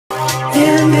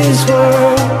this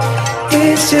world,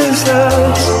 it's just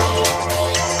us.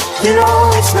 You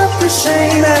know it's not the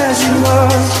same as it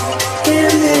was. In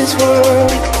this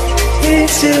world,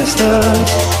 it's just us.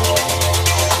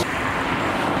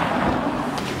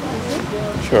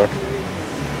 Sure.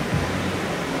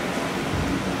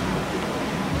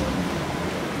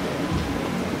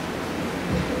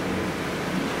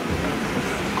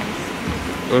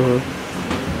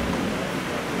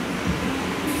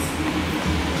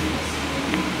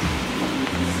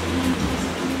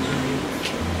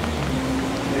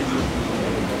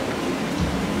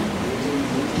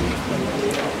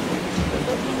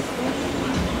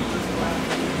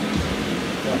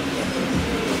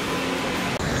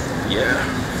 Yeah,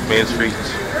 Main Street.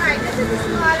 Right, this is the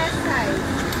smallest size.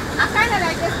 I kind of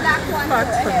like this black one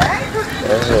too, right?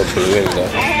 Oh, blue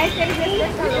that. I think this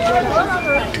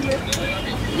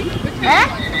Eh?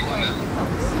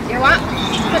 You want?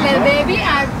 So little baby,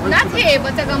 I'm not here,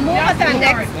 but I'm going to move on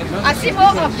next. I see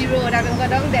more of the road, I'm going to go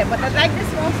down there, but I like this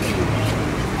one for you.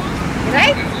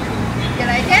 Right? You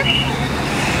like it?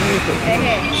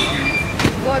 Hey.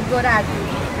 Good, Adi.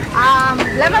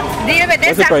 Let me deal with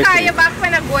this. I'll call you back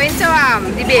when I go into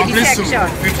the baby section.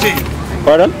 15.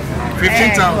 Pardon?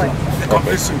 15,000. The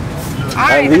complete suit.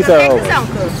 Alright, these are how much? You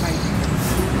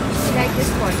like this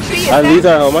one? 3 And these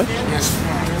are how much? Yes.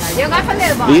 You got for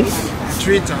little boy? These?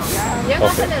 3,000. You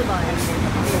got for little boy?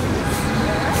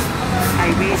 I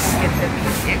wish this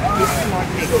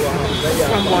morning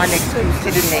from one excuse to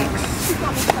the next.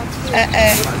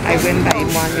 I went by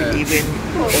one even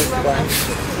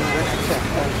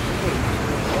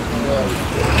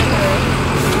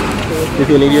If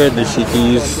you need your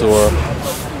dashikis or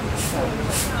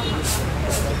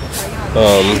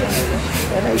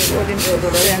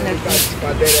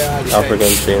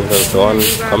African chains and so on,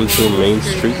 come to Main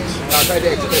Street.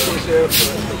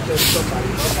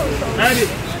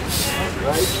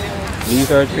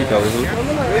 These are 3,000.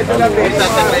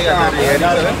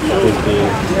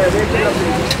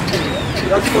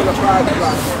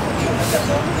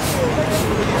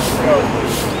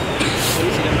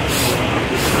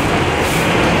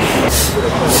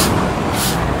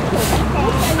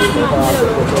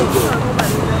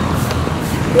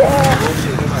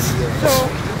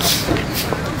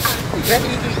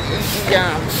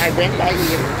 I went by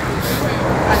him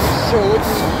and showed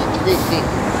me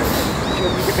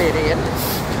the bed.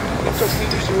 So he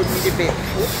showed me the bed.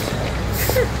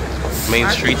 Main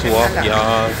Street walk,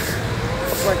 Yall.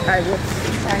 But I was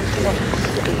thankful of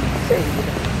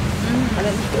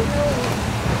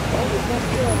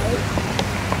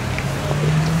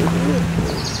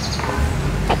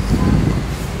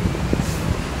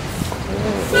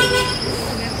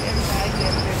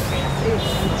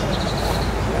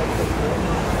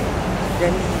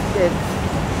Then he said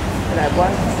that I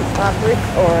want the fabric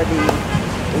or the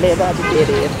leather to get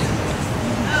it.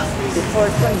 The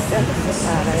first one he said,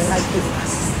 I like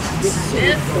this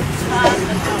suit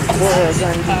more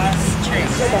than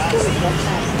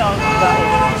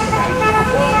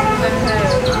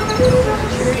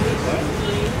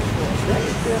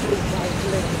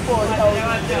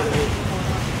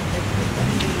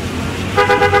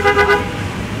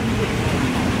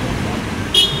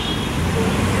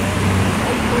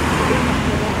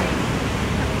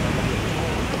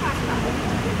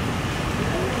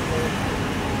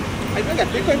I think I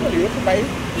think I'm going to buy.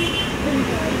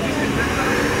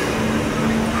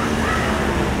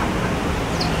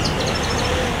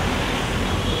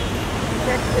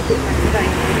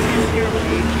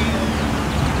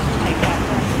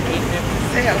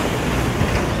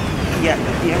 Yeah,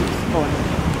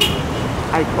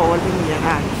 I called him and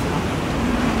answered.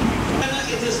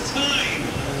 It is time.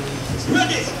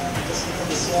 Ready.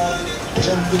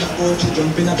 Jump in a Porsche,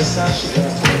 jump in a Versace.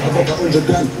 I got 100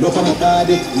 grand, look on my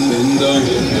body. Bend down.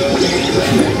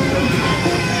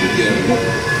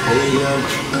 Hey yo,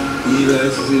 you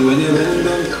guys see when you bend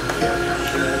down.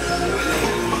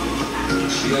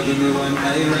 She got give me one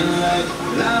island light.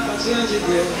 Laugh and change it,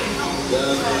 yeah.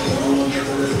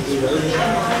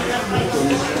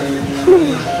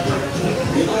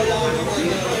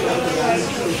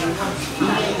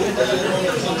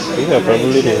 These are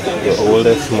probably the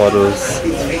oldest models.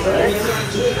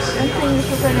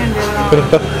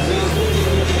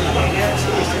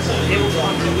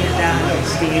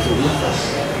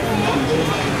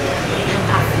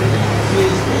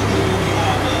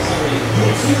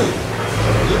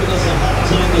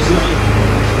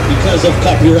 Because of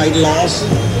copyright laws,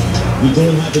 we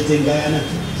don't have it in Guyana.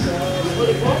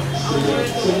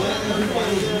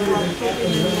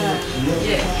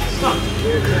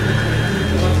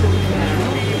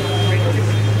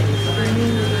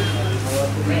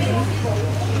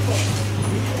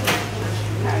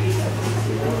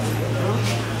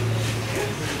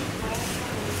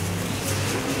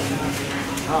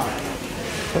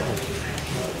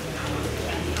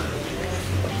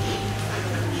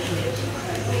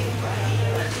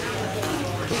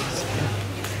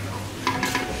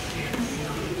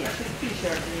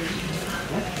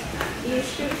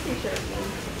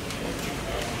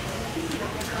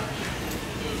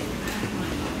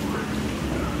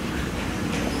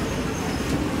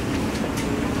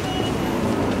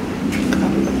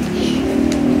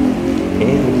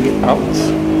 out.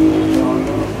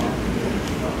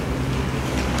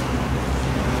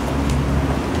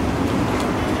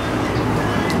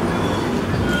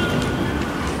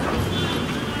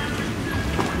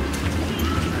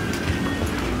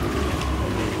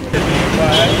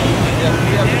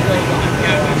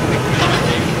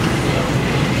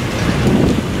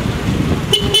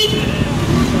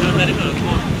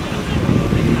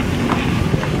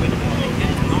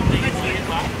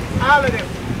 All of them.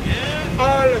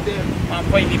 All of them. I'm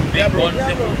finding the big ones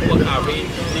that will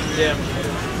arrange them.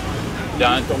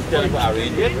 Down from tell you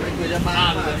arrange it.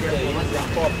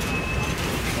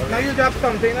 Now you drop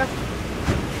something, huh?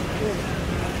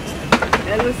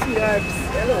 Hello, sweethearts.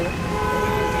 Hello.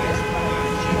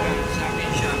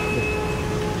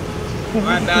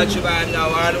 I'm about to buy now.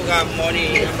 I don't have money.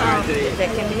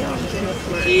 Checking me out.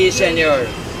 Sí, señor.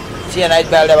 Sí, and I'd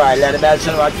bell the bar. Let the bell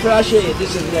sound like flash it.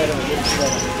 This is better.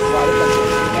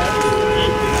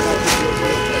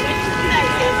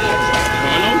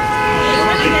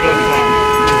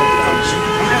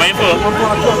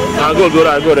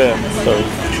 Go there. Sorry.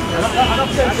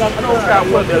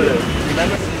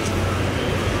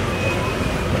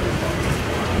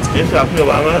 Yes, I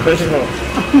feel I'm professional.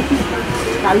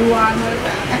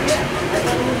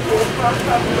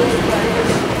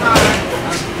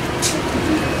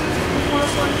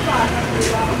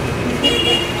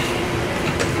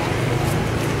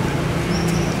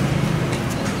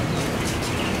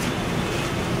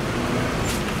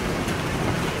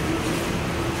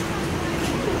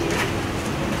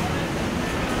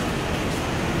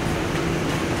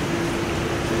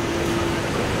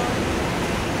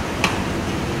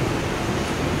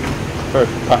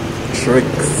 Patrick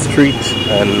Street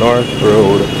and North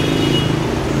Road.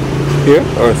 Here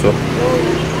or so?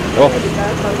 Oh.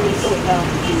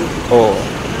 Oh.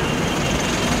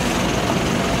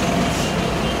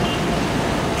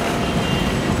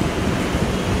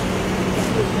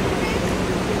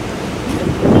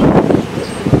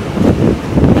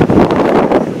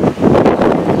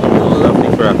 Lovely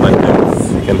crap like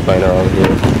this you can find around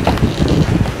here.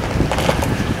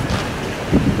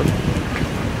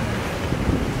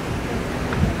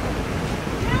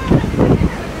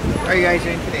 What are you guys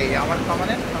doing today? Y'all want to come on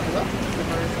in? Look.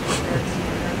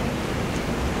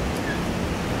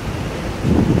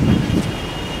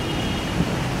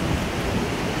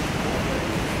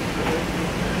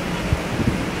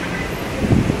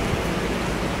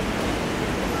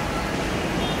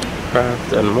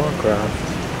 Craft and more craft.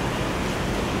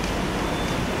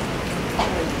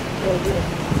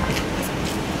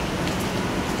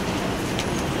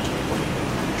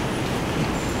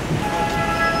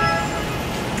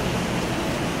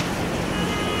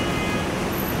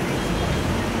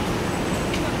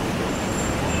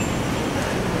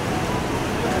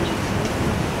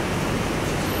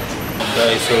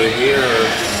 Guys, so here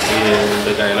in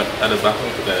the Guyana, at the back of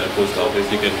the Guyana post office,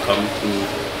 you can come to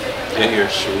get your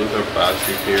shoes or bags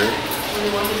repaired.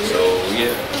 So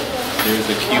yeah, there's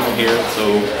a queue here, so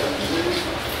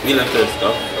we left our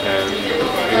stuff and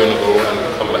we're gonna go and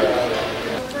come back.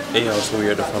 Hey y'all, so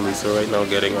we're at the family store right now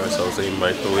getting ourselves a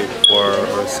microwave for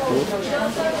our school.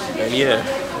 And yeah,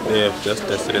 they have just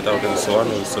tested it out and so on,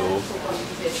 and so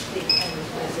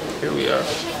here we are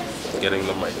getting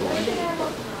the microwave.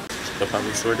 The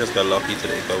family store just got lucky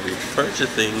today because we're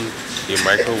purchasing a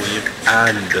microwave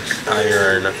and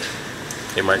iron.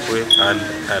 A microwave and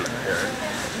an iron.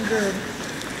 Good.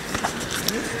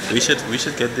 We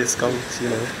should get discounts, you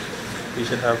know. We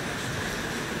should have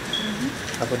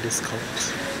a discount.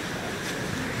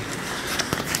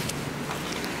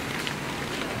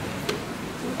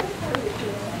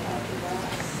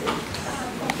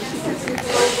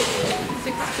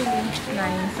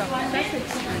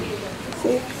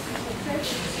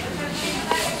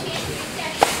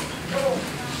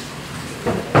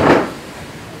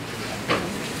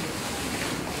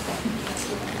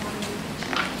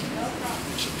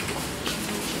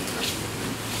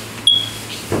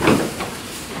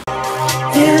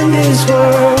 In this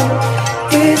world,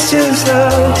 it's just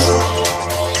us.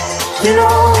 You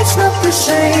know it's not the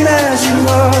same as it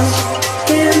was.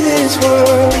 In this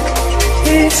world,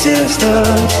 it's just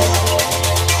us.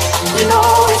 You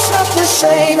know it's not the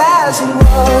same as it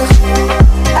was.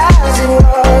 As it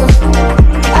was.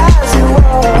 As it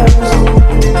was.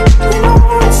 You know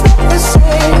it's not the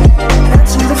same.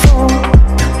 Answer the phone.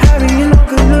 How do you know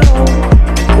good alone?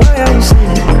 Why are you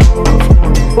saying?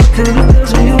 What kind of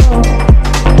pills are you on?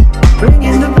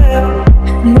 Ringing the bell,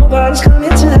 nobody's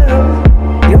coming to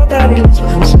help. Your daddy lives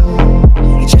with himself.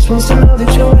 He just wants to know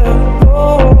that you're well.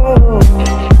 Oh,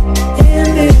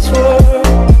 in this world,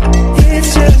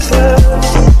 it's just us.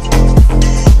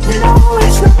 You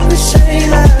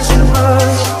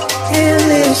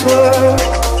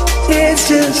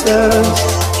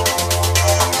us.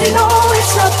 You know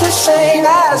it's not the same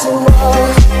as it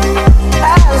was,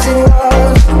 as it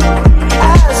was,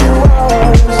 as it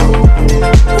was.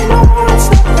 You know it's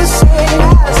not the same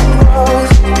as it was,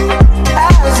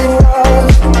 as it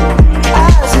was,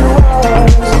 as it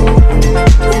was.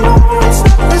 You know it's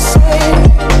not the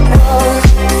same as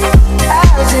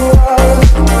it was,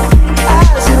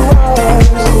 as it was. You know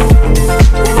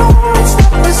it's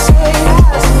not the same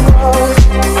as it was,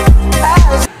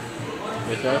 as.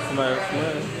 Make her smile,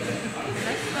 smile.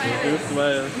 Make her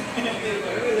smile.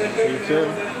 You too.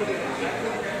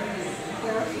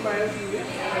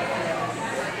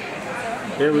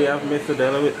 Here we have Mr.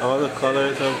 Della with all the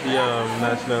colors of the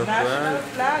national flag.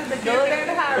 Flag, the golden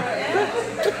harrow.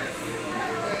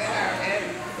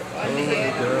 On the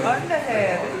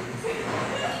head.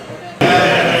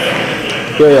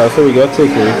 Yeah, so we got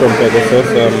takeaway from Pegasus,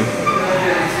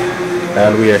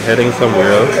 and we are heading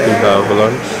somewhere else to have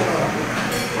lunch.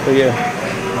 So yeah.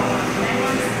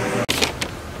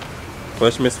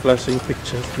 Watch me flashing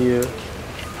pictures here.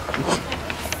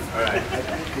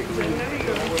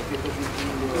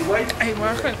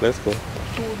 Let's go.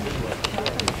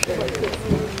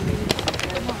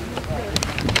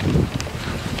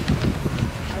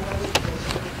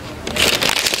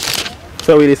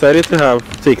 So we decided to have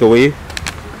takeaway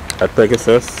at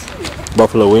Pegasus,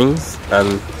 buffalo wings,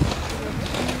 and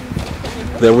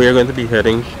then we are going to be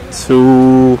heading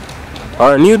to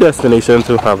our new destination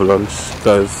to have lunch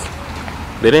because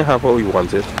they didn't have what we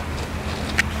wanted.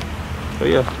 So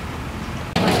yeah.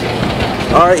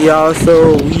 Alright y'all,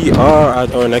 so we are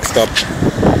at our next stop.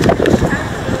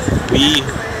 We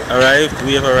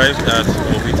have arrived at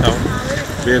Georgetown.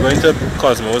 We are going to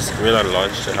Cosmos Grill and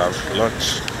Lodge to have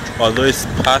lunch. Although it's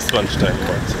past lunchtime,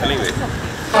 but anyway.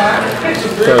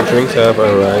 So our drinks have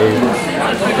arrived.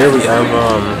 Here we have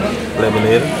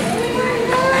lemonade.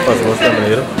 Cosmos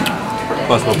lemonade.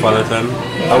 Cosmopolitan.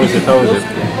 How is it? How is it?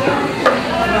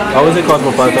 How is it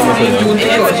Cosmopolitan?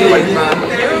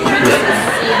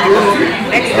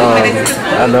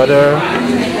 Another,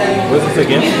 what's this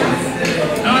again?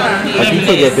 I keep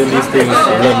forgetting these things.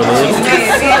 Lemonade.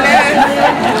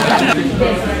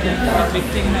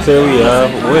 So we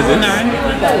have, what is this?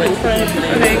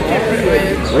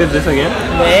 What is this again?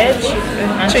 Wedge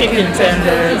and chicken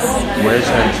tenders. Wedge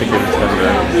and chicken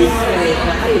tenders.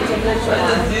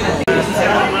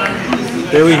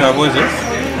 Here we have, what is this?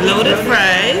 Loaded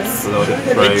fries. Loaded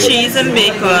fries. With cheese and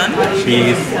bacon.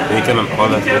 Cheese, bacon and all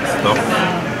that good stuff.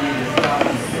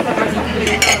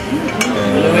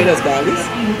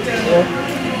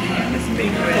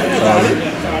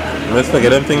 Let's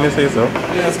forget them thing they say so.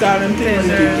 Let's call them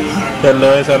tenders.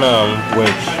 Tenders and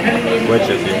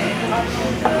wedges, yeah.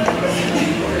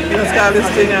 Let's call this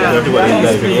thing Everybody's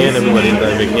diving in, everybody's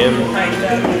diving in.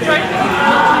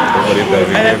 Everybody's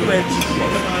diving in.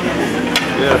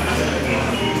 Yeah.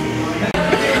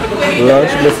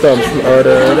 Lunch, Miss Thompson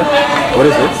ordered. What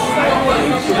is this?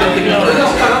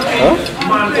 Huh?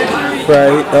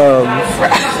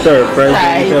 Stir-fried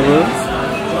vegetables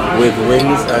with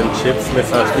wings and chips. Miss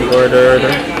Ashley ordered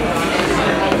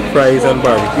fries and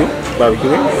barbecue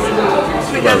wings.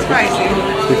 Sweet and spicy.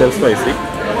 Sweet and spicy.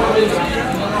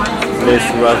 Miss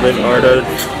Robin ordered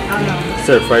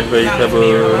stir-fried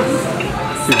vegetables,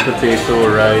 sweet potato,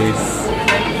 rice.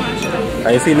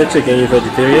 Are you seeing the chicken? You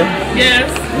vegetarian? Yes.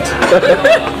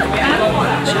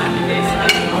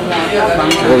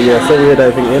 Oh yeah, so we're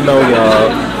diving in now, y'all.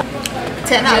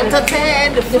 10 out of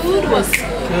 10. The food was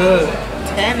good.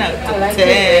 10 out of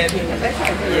 10.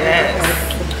 Yes.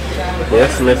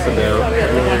 Yes, Mr. Dale.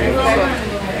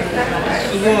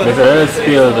 Mr. Dale is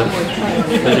spilled,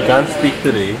 but you can't speak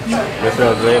today.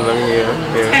 Mr. Dale, let me hear.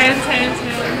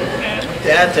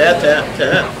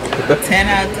 10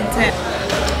 out of 10.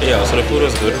 Yeah, so the food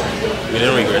was good. We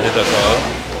didn't regret it at all.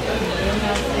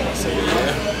 So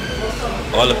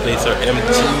yeah, all the plates are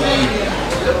empty.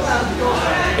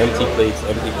 Empty plates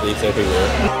everywhere.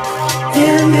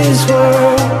 In this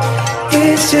world,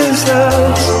 it's just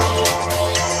us.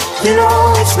 You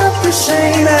know it's not the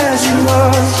same as it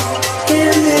was.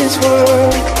 In this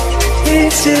world,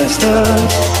 it's just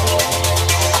us.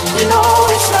 You know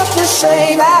it's not the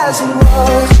same as it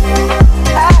was,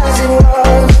 as it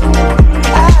was.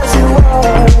 As it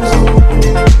was,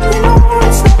 you know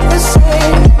it's not the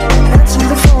same. Answer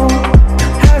the phone.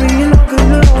 How do you know good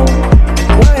alone?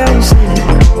 Why are you saying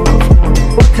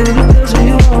what kind of pills are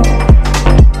you on?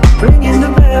 Ringing the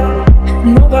bell,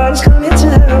 nobody's coming to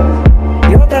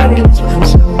help. Your daddy lives with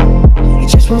himself. He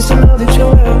just wants to know that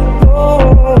you're well.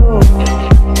 Oh,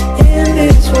 in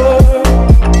this world,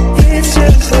 it's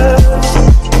just us.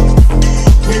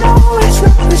 You know it's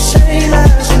not the same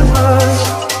as it was.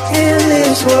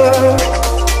 this world,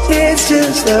 it's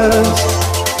just us.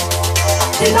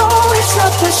 You know it's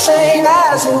not the same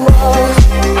as it was,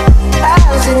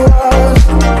 as it was,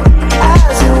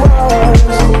 as it was.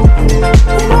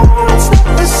 You know it's not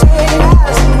the same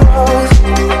as it was,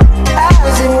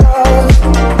 as it was,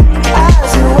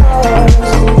 as it was.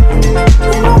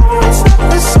 You know it's not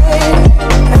the same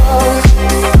as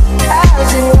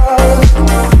it was, as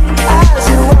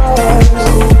it was. You know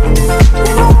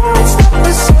it's not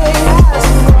the same as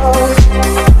it was,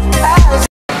 as.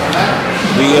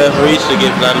 We have reached the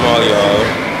Guyana Mall, y'all,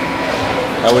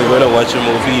 and we're going to watch a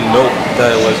movie, Nope,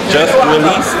 that was just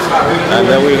released, and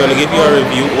then we're going to give you a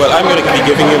review. Well, I'm going to be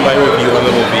giving you my review on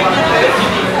the movie.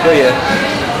 So yeah.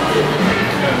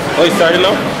 Oh, it's starting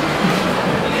now?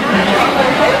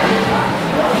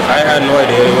 I had no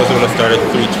idea it was going to start at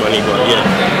 3:20, but yeah.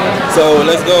 So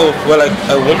let's go. Well, I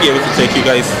won't be able to take you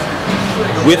guys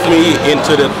with me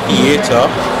into the theater,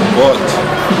 but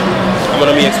I'm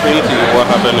going to be explaining to you what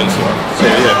happened and so on. So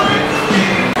yeah.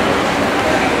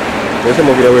 There's a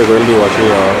movie that we're going to be watching,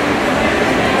 y'all.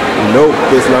 Nope,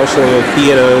 it's now showing in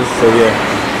theaters, so yeah.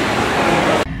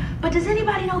 But does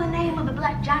anybody know the name of the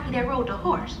black jockey that rode the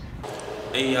horse?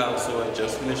 Hey y'all, so I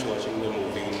just finished watching the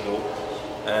movie Nope,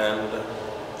 and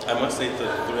I must say it's a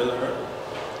thriller.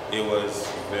 It was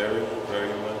very,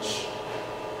 very much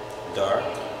dark,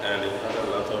 and it had a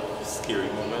lot of scary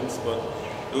moments, but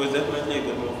it was definitely a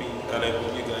good movie, and I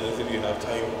hope you guys, if you have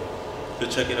time to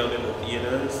check it out in the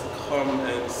theaters, come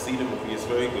and see the movie. It's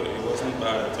very good. It wasn't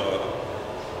bad at all.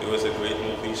 It was a great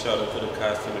movie. Shout out to the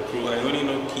cast and the crew. I only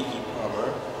know Kiki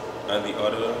Palmer and the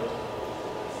other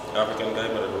African guy,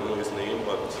 but I don't know his name,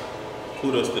 but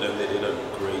kudos to them. They did a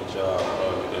great job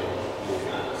on the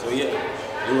movie. So yeah,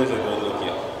 it was a good look,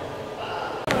 y'all.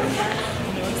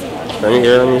 Let me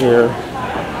hear.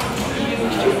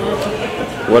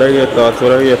 What are your thoughts?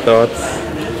 What are your thoughts?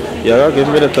 Yeah, give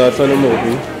me the thoughts on the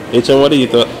movie. H.M., what you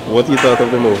thought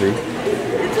of the movie?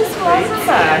 It just wasn't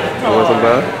bad. It wasn't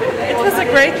bad? It was a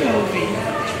great movie.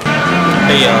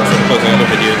 Hey y'all, so closing out the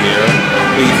video here.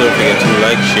 Please don't forget to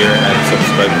like, share, and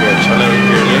subscribe to our channel if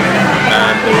you're new.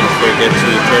 And don't forget to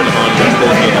turn on your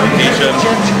post notifications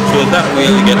so that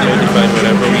way you'll get notified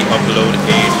whenever we upload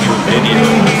a new video.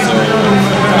 So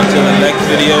until the next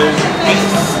video,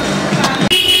 peace.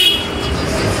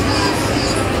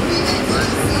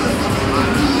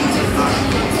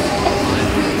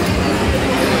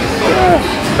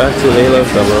 Back to Layla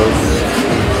Fellows.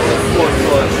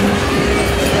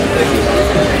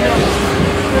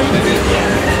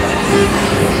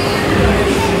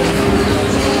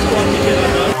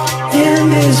 In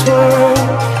this world,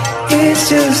 it's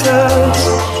just us.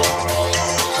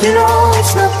 You know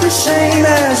it's not the same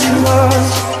as it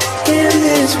was. In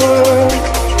this world,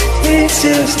 it's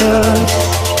just us.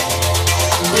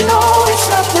 You know it's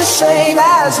not the same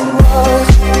as it was,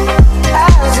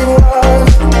 as it was.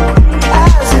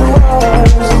 As it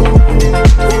was,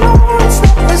 you know it's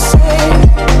not the same.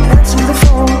 Answer the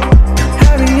phone.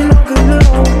 How do you know good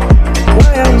alone?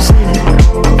 Why are you saying no?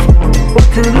 What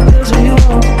kind of pills are you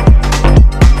on?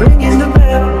 Ringing the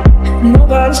bell.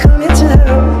 Nobody's coming to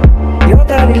help. Your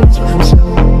daddy lives with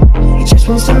himself. He just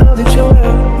wants to know that you're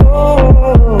well.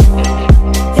 Oh,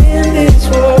 in this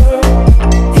world,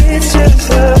 it's just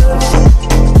us.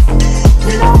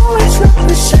 You know it's not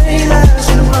the same as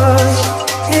it was.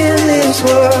 In this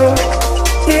world,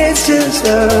 it's just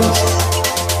us.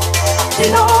 You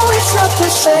know it's not the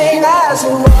same as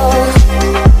it was,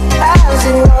 as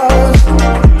it was,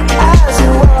 as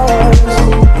it was.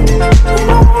 You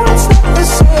know it's not the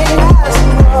same as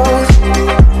it was,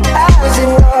 as it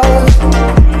was,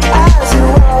 as it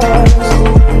was.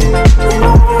 You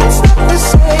know it's not the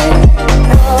same as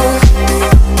it was,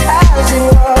 as it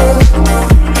was.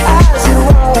 You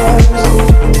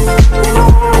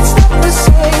know it's not the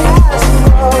same as it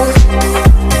was,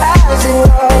 as it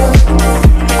was,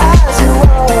 as it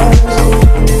was. You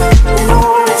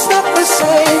know it's not the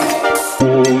same.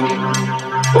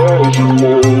 As it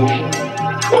was,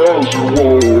 as it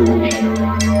was.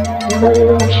 You know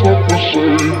it's not the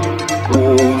same.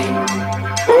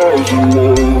 As it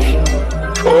was,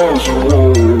 as it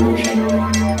was.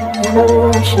 You know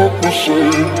it's not the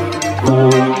same. As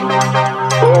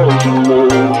it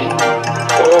was,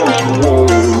 as it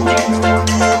was.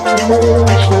 You know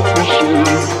it's not the same.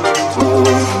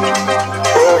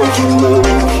 As it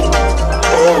was,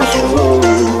 as it was.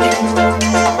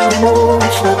 You know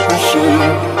it's not the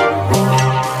same.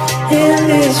 In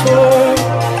this world,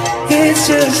 it's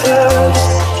just us.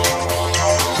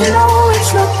 You know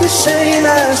it's not the same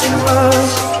as it was.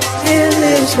 In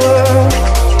this world,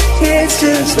 it's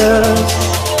just us.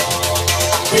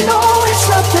 You know it's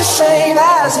not the same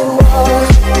as it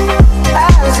was,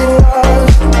 as it was.